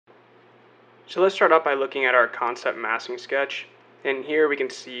So let's start out by looking at our concept massing sketch. And here we can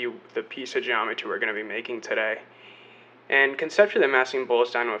see the piece of geometry we're going to be making today. And conceptually, the massing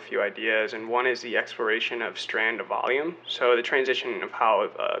boils down to a few ideas, and one is the exploration of strand to volume, so the transition of how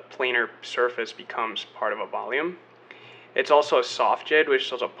a planar surface becomes part of a volume. It's also a soft JIT, which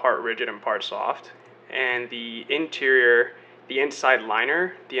is also part rigid and part soft, and the inside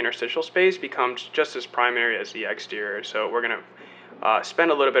liner, the interstitial space, becomes just as primary as the exterior, so we're going to spend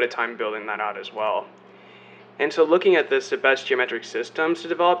a little bit of time building that out as well. And so looking at this, the best geometric systems to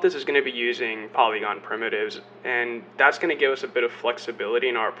develop this is going to be using polygon primitives, and that's going to give us a bit of flexibility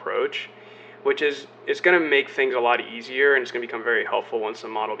in our approach, which is it's going to make things a lot easier, and it's going to become very helpful once the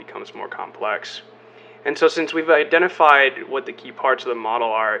model becomes more complex. And so since we've identified what the key parts of the model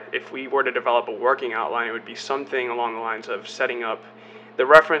are, if we were to develop a working outline, it would be something along the lines of setting up the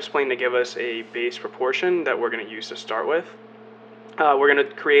reference plane to give us a base proportion that we're going to use to start with. We're going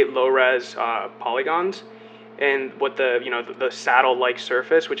to create low-res polygons and what the saddle-like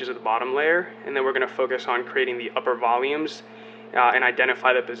surface, which is at the bottom layer, and then we're going to focus on creating the upper volumes and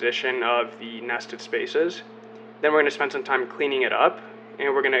identify the position of the nested spaces. Then we're going to spend some time cleaning it up,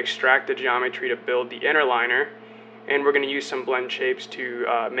 and we're going to extract the geometry to build the inner liner, and we're going to use some blend shapes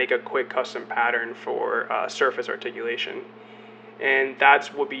to make a quick custom pattern for surface articulation. And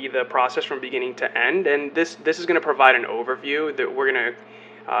that will be the process from beginning to end, and this is going to provide an overview that we're going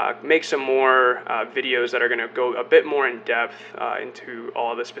to make some more videos that are going to go a bit more in depth into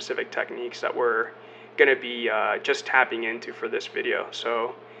all the specific techniques that we're going to be just tapping into for this video.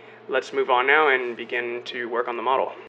 So let's move on now and begin to work on the model.